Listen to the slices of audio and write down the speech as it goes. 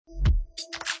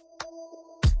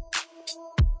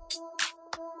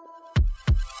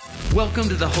Welcome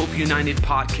to the Hope United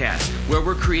podcast, where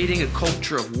we're creating a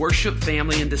culture of worship,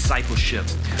 family, and discipleship.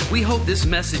 We hope this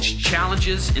message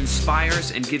challenges,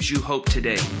 inspires, and gives you hope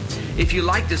today. If you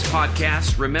like this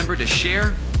podcast, remember to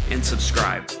share and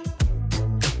subscribe.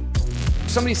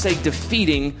 Somebody say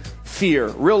defeating fear,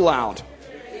 real loud.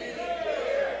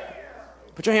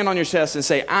 Put your hand on your chest and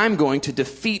say, I'm going to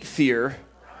defeat fear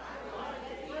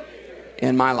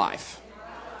in my life.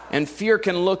 And fear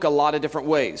can look a lot of different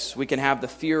ways. We can have the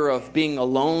fear of being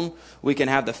alone. We can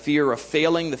have the fear of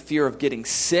failing, the fear of getting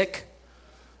sick.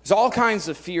 There's all kinds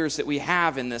of fears that we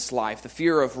have in this life. The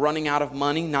fear of running out of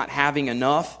money, not having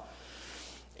enough.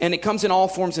 And it comes in all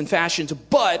forms and fashions.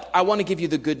 But I want to give you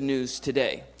the good news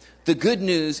today. The good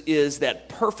news is that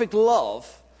perfect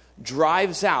love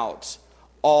drives out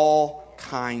all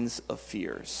kinds of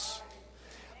fears.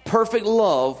 Perfect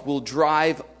love will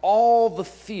drive all the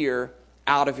fear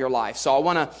out of your life. So I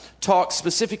want to talk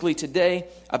specifically today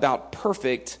about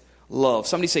perfect love.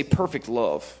 Somebody say perfect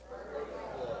love.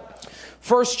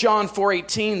 1 John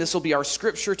 4:18, this will be our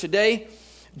scripture today.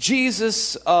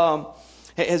 Jesus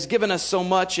has given us so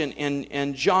much,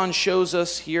 and John shows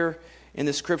us here in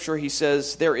the scripture. He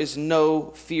says, there is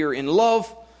no fear in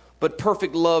love, but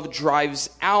perfect love drives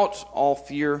out all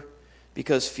fear,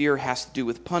 because fear has to do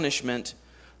with punishment.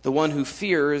 The one who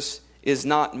fears is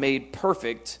not made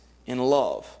perfect in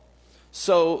love.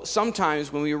 So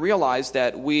sometimes when we realize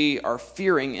that we are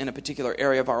fearing in a particular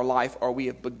area of our life, or we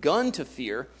have begun to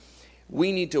fear,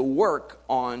 we need to work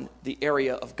on the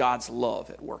area of God's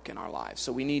love at work in our lives.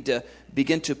 So we need to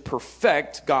begin to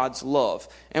perfect God's love.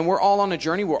 And we're all on a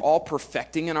journey. We're all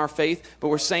perfecting in our faith. But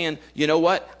we're saying, you know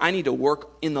what? I need to work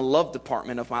in the love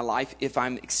department of my life if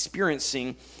I'm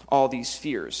experiencing all these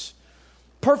fears.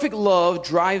 Perfect love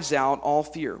drives out all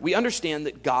fear. We understand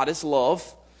that God is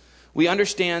love. We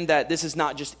understand that this is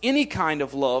not just any kind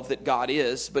of love that God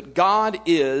is, but God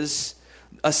is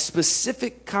a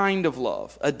specific kind of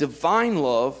love, a divine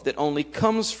love that only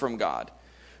comes from God.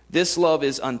 This love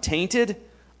is untainted,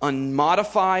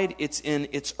 unmodified. It's in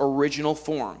its original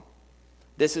form.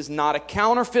 This is not a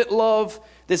counterfeit love.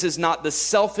 This is not the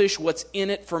selfish, what's in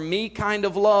it for me kind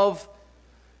of love.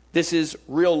 This is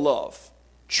real love,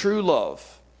 true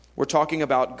love. We're talking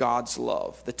about God's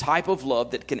love, the type of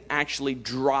love that can actually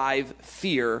drive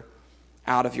fear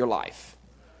out of your life.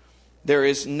 There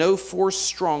is no force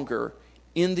stronger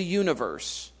in the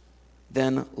universe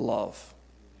than love.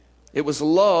 It was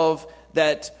love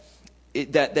that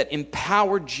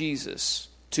empowered Jesus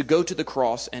to go to the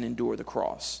cross and endure the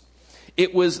cross.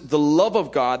 It was the love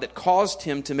of God that caused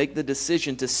him to make the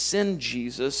decision to send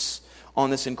Jesus on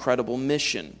this incredible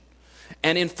mission.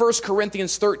 And in 1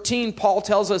 Corinthians 13, Paul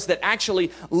tells us that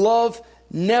actually love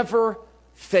never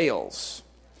fails.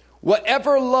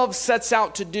 Whatever love sets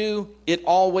out to do, it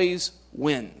always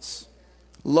wins.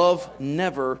 Love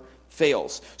never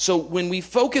fails. So when we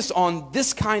focus on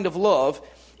this kind of love,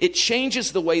 it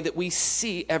changes the way that we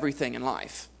see everything in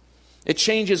life. It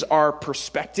changes our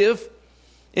perspective.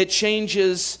 It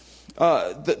changes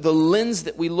the lens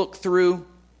that we look through.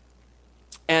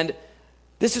 And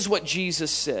this is what Jesus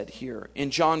said here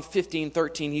in John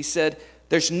 15:13. He said,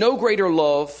 there's no greater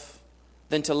love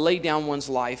than to lay down one's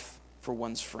life for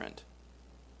one's friend.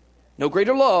 No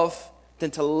greater love than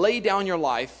to lay down your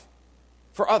life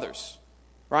for others,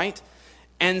 right?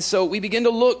 And so we begin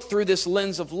to look through this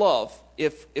lens of love.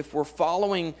 If we're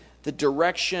following the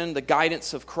direction, the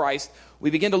guidance of Christ, we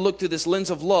begin to look through this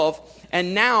lens of love,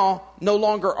 and now no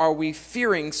longer are we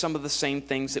fearing some of the same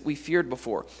things that we feared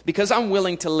before. Because I'm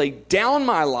willing to lay down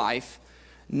my life,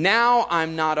 now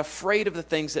I'm not afraid of the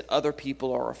things that other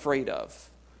people are afraid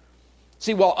of.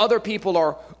 See, while other people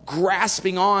are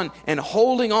grasping on and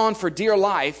holding on for dear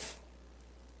life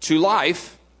to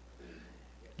life,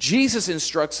 Jesus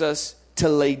instructs us to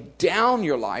lay down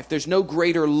your life. There's no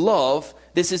greater love.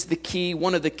 This is the key.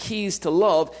 One of the keys to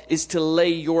love is to lay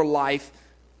your life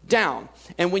down.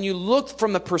 And when you look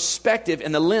from the perspective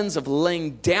and the lens of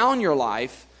laying down your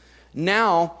life,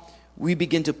 now we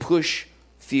begin to push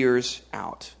fears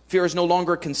out. Fear is no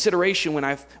longer a consideration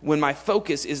when my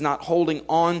focus is not holding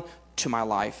on to my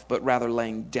life, but rather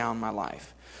laying down my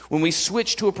life. When we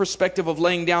switch to a perspective of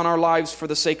laying down our lives for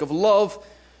the sake of love,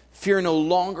 fear no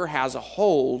longer has a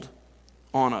hold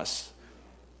on us.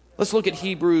 Let's look at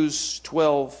Hebrews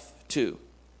 12:2.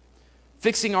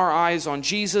 Fixing our eyes on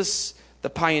Jesus, the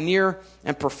pioneer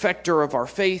and perfecter of our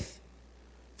faith.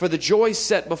 For the joy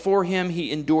set before him,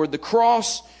 he endured the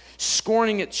cross,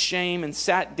 scorning its shame, and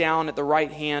sat down at the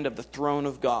right hand of the throne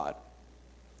of God.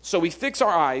 So we fix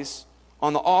our eyes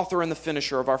on the author and the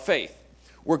finisher of our faith.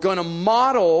 We're going to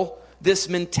model this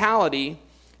mentality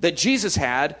that Jesus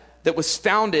had that was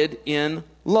founded in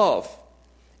love.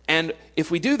 And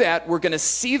if we do that, we're going to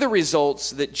see the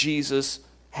results that Jesus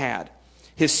had.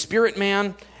 His spirit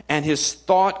man and his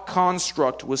thought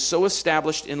construct was so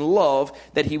established in love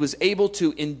that he was able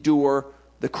to endure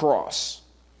the cross.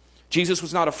 Jesus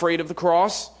was not afraid of the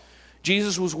cross.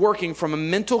 Jesus was working from a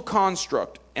mental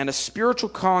construct and a spiritual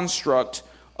construct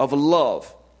of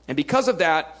love. And because of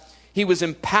that, he was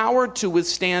empowered to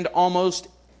withstand almost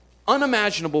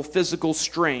unimaginable physical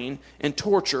strain and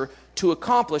torture to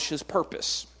accomplish his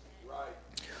purpose.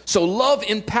 So love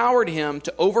empowered him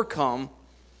to overcome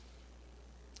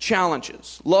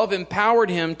challenges. Love empowered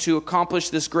him to accomplish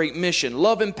this great mission.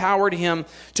 Love empowered him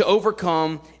to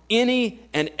overcome any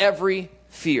and every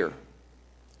fear.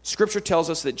 Scripture tells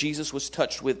us that Jesus was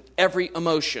touched with every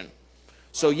emotion.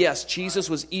 So yes, Jesus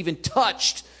was even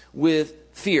touched with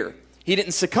fear. He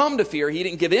didn't succumb to fear. He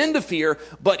didn't give in to fear,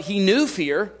 but he knew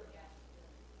fear.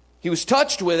 He was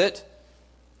touched with it,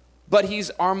 but he's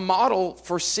our model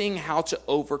for seeing how to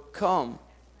overcome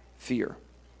fear.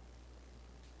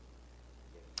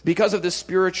 Because of this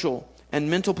spiritual and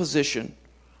mental position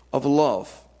of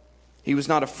love, he was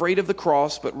not afraid of the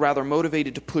cross, but rather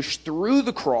motivated to push through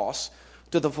the cross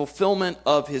to the fulfillment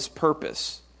of his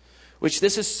purpose. Which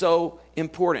this is so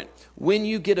important. When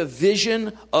you get a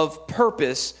vision of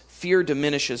purpose, fear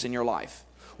diminishes in your life.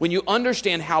 When you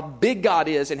understand how big God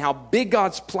is and how big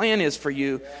God's plan is for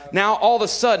you, now all of a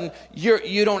sudden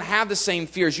you don't have the same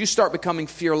fears. You start becoming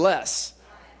fearless.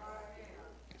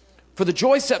 For the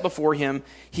joy set before him,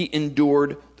 he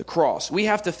endured the cross. We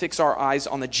have to fix our eyes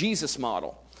on the Jesus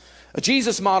model. A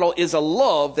Jesus model is a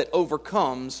love that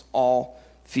overcomes all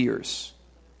fears.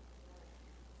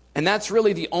 And that's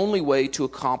really the only way to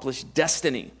accomplish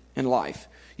destiny in life.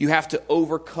 You have to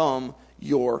overcome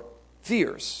your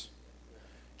fears.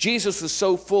 Jesus was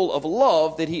so full of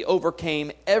love that he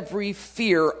overcame every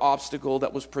fear obstacle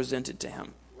that was presented to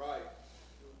him. Right.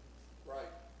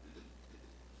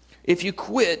 If you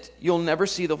quit, you'll never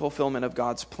see the fulfillment of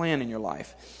God's plan in your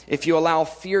life. If you allow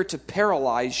fear to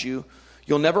paralyze you,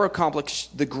 you'll never accomplish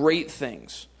the great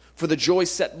things. For the joy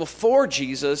set before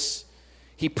Jesus,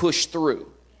 he pushed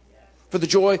through. For the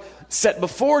joy set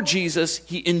before Jesus,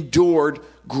 he endured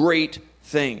great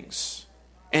things.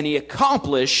 And he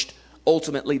accomplished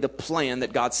ultimately the plan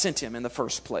that God sent him in the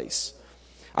first place.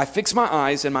 I fix my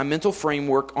eyes and my mental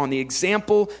framework on the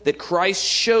example that Christ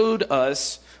showed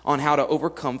us on how to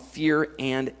overcome fear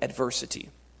and adversity.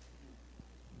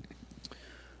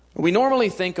 We normally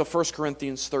think of 1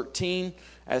 Corinthians 13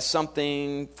 as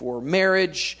something for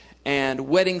marriage and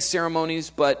wedding ceremonies,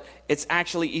 but it's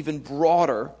actually even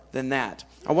broader than that.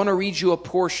 I want to read you a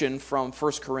portion from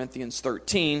 1 Corinthians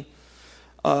 13,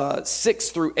 6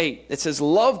 through 8. It says,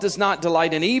 "Love does not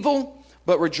delight in evil,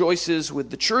 but rejoices with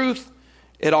the truth.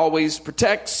 It always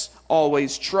protects,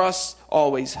 always trusts,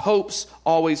 always hopes,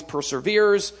 always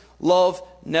perseveres. Love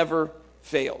never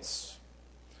fails."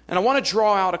 And I want to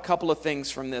draw out a couple of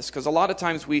things from this, because a lot of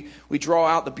times we draw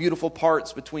out the beautiful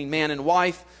parts between man and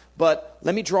wife, but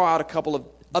let me draw out a couple of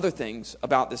other things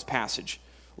about this passage.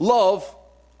 Love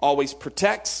always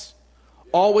protects,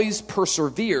 always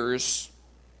perseveres,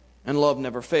 and love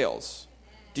never fails.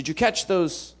 Did you catch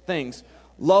those things?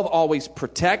 Love always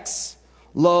protects,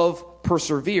 love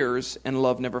perseveres, and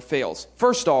love never fails.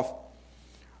 First off,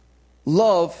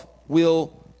 love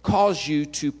will cause you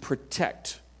to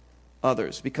protect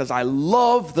others, because I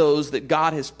love those that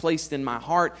God has placed in my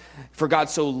heart. For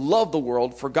God so loved the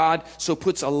world, for God so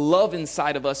puts a love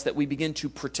inside of us that we begin to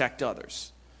protect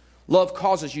others. Love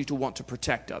causes you to want to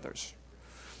protect others.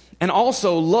 And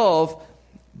also love,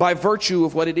 by virtue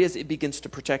of what it is, it begins to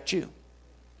protect you.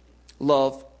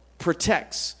 Love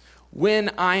protects. When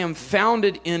I am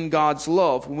founded in God's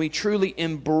love, when we truly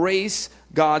embrace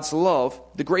God's love,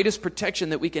 the greatest protection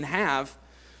that we can have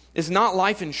is not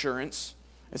life insurance.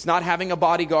 It's not having a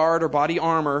bodyguard or body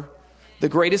armor. The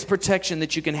greatest protection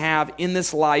that you can have in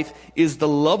this life is the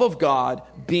love of God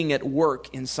being at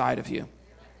work inside of you.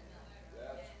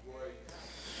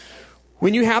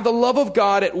 When you have the love of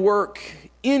God at work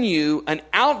in you, an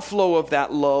outflow of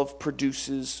that love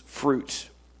produces fruit.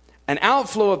 An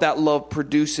outflow of that love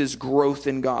produces growth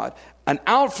in God. An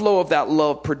outflow of that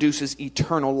love produces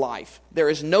eternal life. There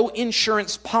is no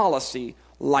insurance policy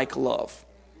like love.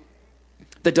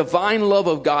 The divine love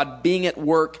of God being at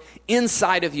work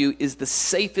inside of you is the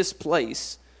safest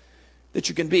place that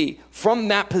you can be. From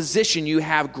that position, you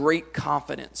have great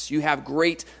confidence. You have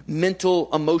great mental,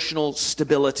 emotional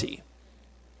stability.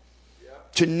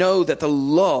 To know that the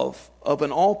love of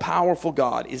an all-powerful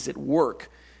God is at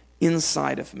work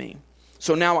inside of me.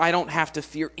 So now I don't have to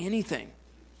fear anything,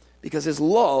 because his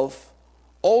love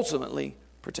ultimately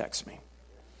protects me.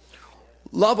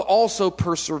 Love also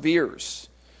perseveres.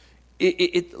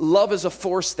 Love is a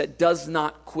force that does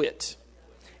not quit.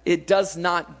 It does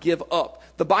not give up.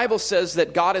 The Bible says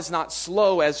that God is not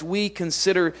slow as we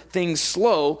consider things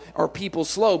slow or people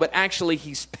slow, but actually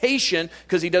He's patient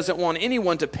because He doesn't want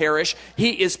anyone to perish.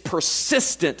 He is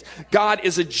persistent. God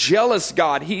is a jealous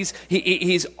God.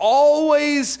 He's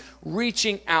always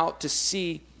reaching out to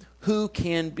see who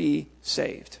can be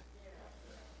saved.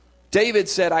 David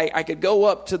said, I could go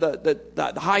up to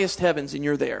the highest heavens and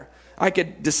you're there. I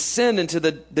could descend into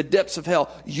the depths of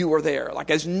hell. You are there. Like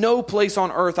there's no place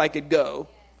on earth I could go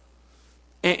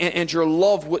and your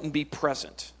love wouldn't be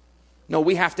present. No,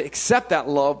 we have to accept that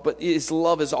love, but His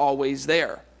love is always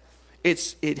there.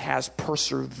 It has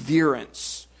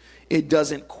perseverance. It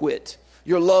doesn't quit.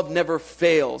 Your love never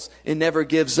fails. It never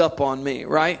gives up on me,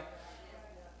 right?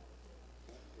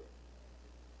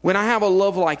 When I have a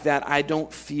love like that, I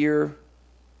don't fear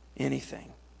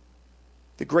anything.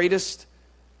 The greatest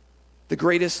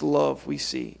love we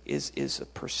see is a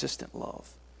persistent love.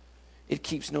 It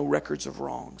keeps no records of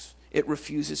wrongs. It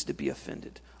refuses to be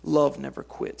offended. Love never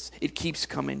quits. It keeps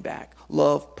coming back.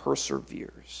 Love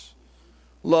perseveres.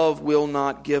 Love will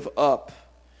not give up.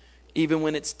 Even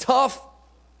when it's tough,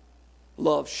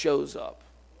 love shows up.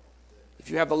 If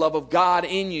you have the love of God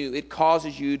in you, it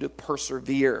causes you to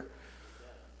persevere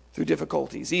through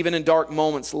difficulties. Even in dark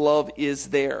moments, love is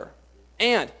there.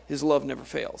 And His love never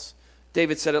fails.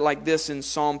 David said it like this in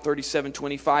Psalm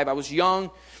 37:25. I was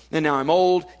young and now I'm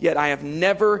old, yet I have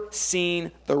never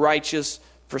seen the righteous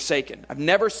forsaken. I've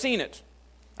never seen it.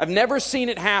 I've never seen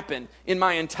it happen in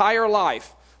my entire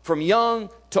life, from young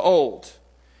to old.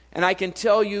 And I can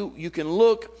tell you, you can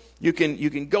look, you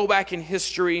can go back in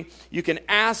history, you can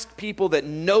ask people that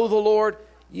know the Lord,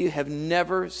 we've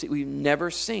never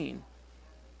seen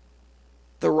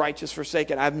the righteous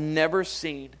forsaken. I've never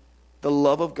seen the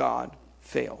love of God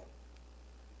fail.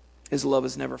 His love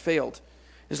has never failed.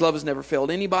 His love has never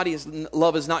failed anybody. His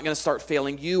love is not going to start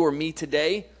failing you or me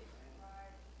today.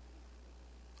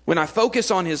 When I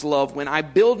focus on His love, when I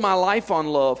build my life on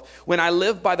love, when I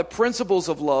live by the principles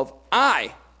of love,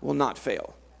 I will not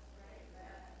fail.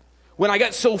 When I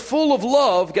get so full of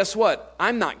love, guess what?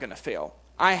 I'm not going to fail.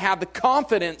 I have the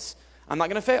confidence I'm not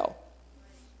going to fail.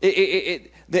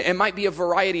 It might be a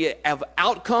variety of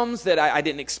outcomes that I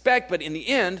didn't expect, but in the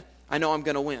end, I know I'm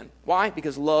going to win. Why?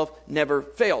 Because love never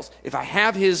fails. If I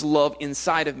have His love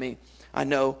inside of me, I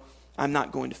know I'm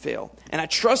not going to fail. And I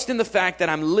trust in the fact that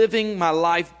I'm living my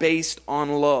life based on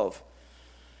love.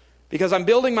 Because I'm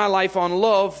building my life on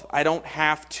love, I don't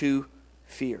have to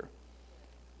fear.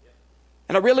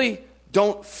 And I really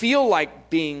don't feel like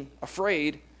being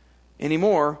afraid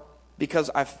anymore because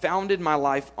I've founded my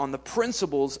life on the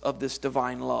principles of this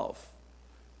divine love.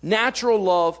 Natural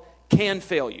love can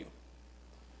fail you.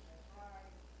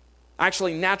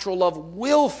 Actually, natural love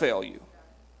will fail you.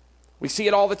 We see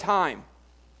it all the time.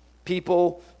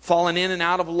 People falling in and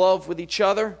out of love with each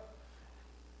other.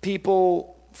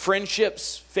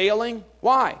 Friendships failing.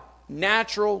 Why?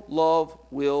 Natural love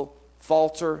will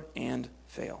falter and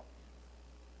fail.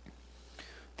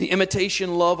 The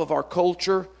imitation love of our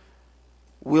culture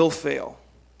will fail.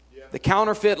 The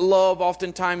counterfeit love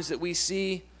oftentimes that we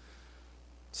see,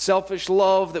 selfish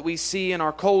love that we see in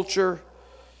our culture,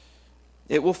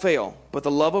 it will fail, but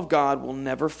the love of God will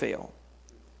never fail.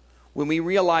 When we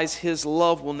realize His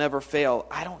love will never fail,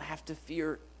 I don't have to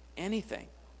fear anything.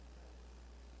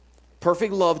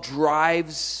 Perfect love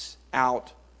drives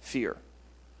out fear.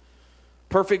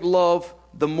 Perfect love,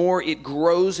 the more it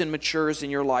grows and matures in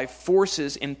your life,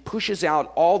 forces and pushes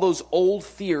out all those old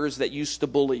fears that used to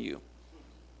bully you.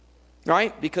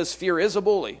 Right? Because fear is a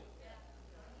bully.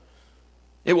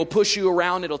 It will push you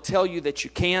around. It'll tell you that you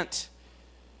can't.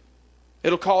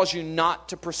 It'll cause you not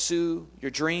to pursue your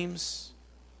dreams.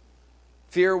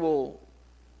 Fear will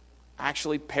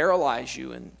actually paralyze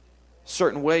you in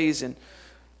certain ways and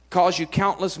cause you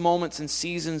countless moments and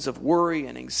seasons of worry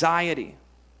and anxiety.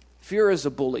 Fear is a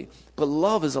bully, but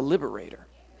love is a liberator.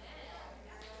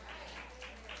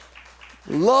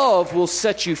 Love will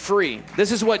set you free.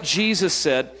 This is what Jesus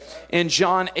said in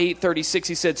John 8:36.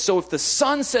 He said, "So if the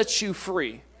Son sets you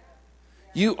free,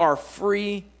 you are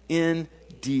free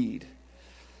indeed."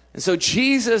 And so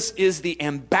Jesus is the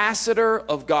ambassador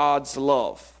of God's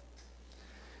love.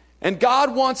 And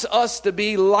God wants us to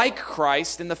be like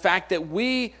Christ in the fact that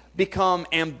we become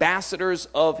ambassadors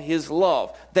of His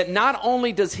love. That not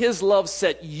only does His love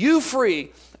set you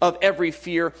free of every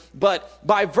fear, but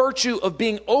by virtue of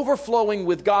being overflowing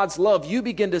with God's love, you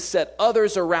begin to set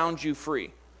others around you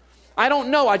free. I don't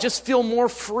know, I just feel more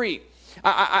free.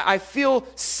 I feel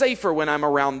safer when I'm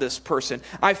around this person.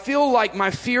 I feel like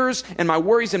my fears and my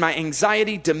worries and my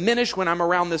anxiety diminish when I'm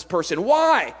around this person.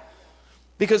 Why?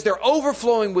 Because they're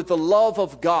overflowing with the love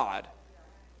of God.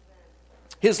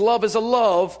 His love is a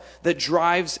love that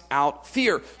drives out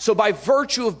fear. So by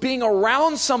virtue of being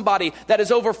around somebody that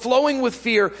is overflowing with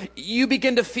fear, you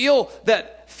begin to feel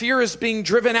that fear is being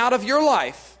driven out of your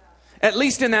life. At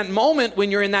least in that moment when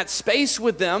you're in that space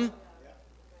with them,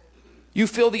 you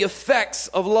feel the effects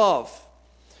of love.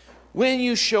 When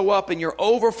you show up and you're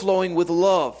overflowing with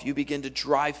love, you begin to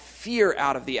drive fear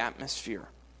out of the atmosphere.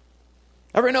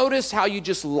 Ever notice how you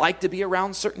just like to be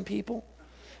around certain people?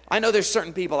 I know there's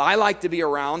certain people I like to be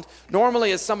around.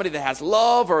 Normally it's somebody that has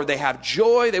love or they have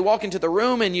joy. They walk into the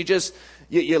room and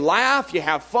you laugh, you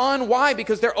have fun. Why?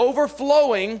 Because they're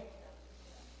overflowing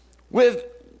with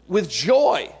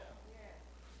joy.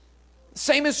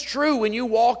 Same is true when you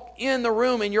walk in the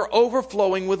room and you're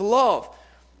overflowing with love.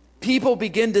 People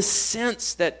begin to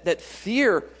sense that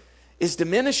fear is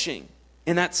diminishing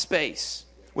in that space.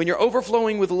 When you're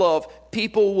overflowing with love,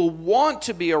 people will want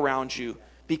to be around you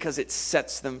because it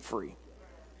sets them free.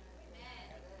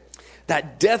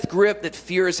 That death grip that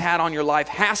fear has had on your life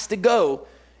has to go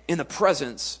in the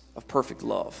presence of perfect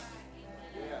love.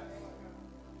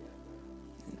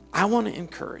 I want to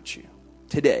encourage you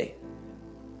today.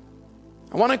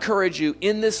 I want to encourage you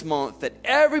in this month that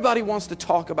everybody wants to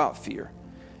talk about fear.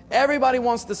 Everybody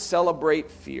wants to celebrate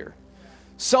fear.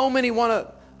 So many want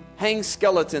to hang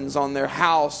skeletons on their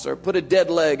house or put a dead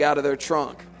leg out of their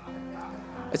trunk.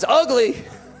 It's ugly,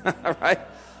 right?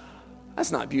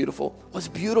 That's not beautiful. What's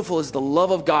beautiful is the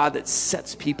love of God that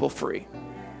sets people free,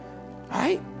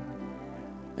 right?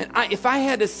 And if I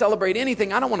had to celebrate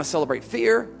anything, I don't want to celebrate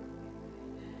fear.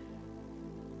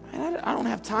 I don't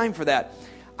have time for that.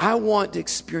 I want to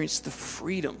experience the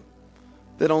freedom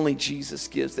that only Jesus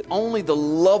gives, that only the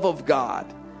love of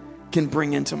God can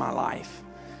bring into my life.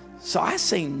 So I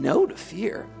say no to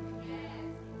fear.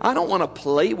 I don't want to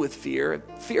play with fear.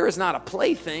 Fear is not a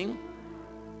plaything.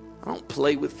 I don't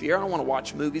play with fear. I don't want to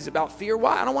watch movies about fear.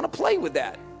 Why? I don't want to play with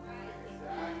that.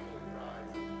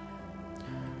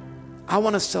 I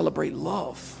want to celebrate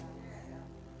love.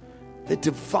 The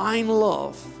divine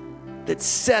love that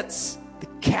sets the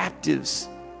captives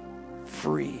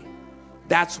free.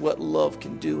 That's what love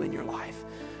can do in your life.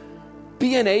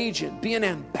 Be an agent, be an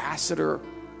ambassador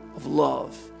of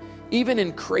love. Even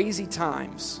in crazy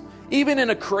times, even in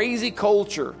a crazy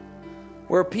culture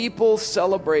where people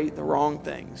celebrate the wrong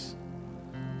things.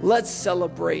 Let's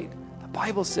celebrate. The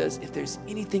Bible says if there's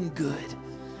anything good,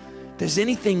 if there's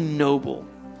anything noble,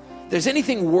 if there's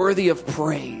anything worthy of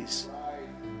praise,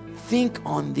 think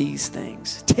on these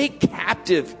things. Take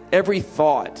captive every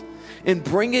thought and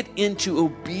bring it into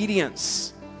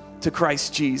obedience to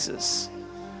Christ Jesus.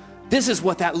 This is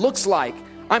what that looks like.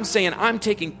 I'm saying I'm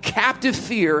taking captive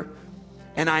fear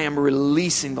and I am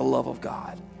releasing the love of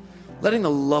God. Letting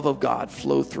the love of God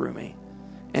flow through me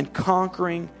and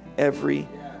conquering every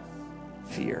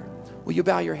fear. Will you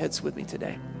bow your heads with me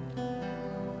today?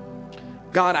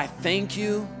 God, I thank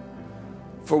you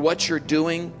for what you're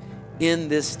doing in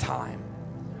this time.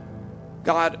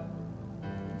 God,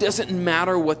 it doesn't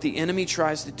matter what the enemy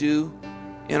tries to do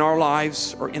in our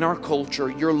lives or in our culture,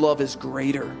 your love is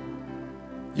greater.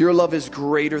 Your love is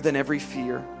greater than every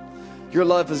fear. Your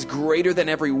love is greater than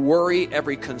every worry,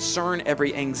 every concern,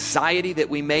 every anxiety that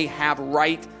we may have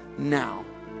right now.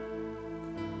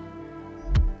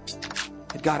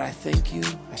 And God, I thank you.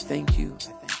 I thank you. I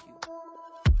thank you.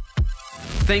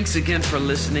 Thanks again for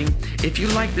listening. If you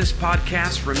like this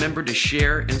podcast, remember to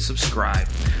share and subscribe.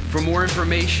 For more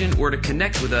information or to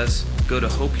connect with us, go to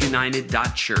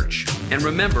hopeunited.church. And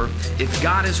remember, if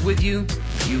God is with you,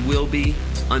 you will be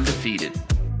undefeated.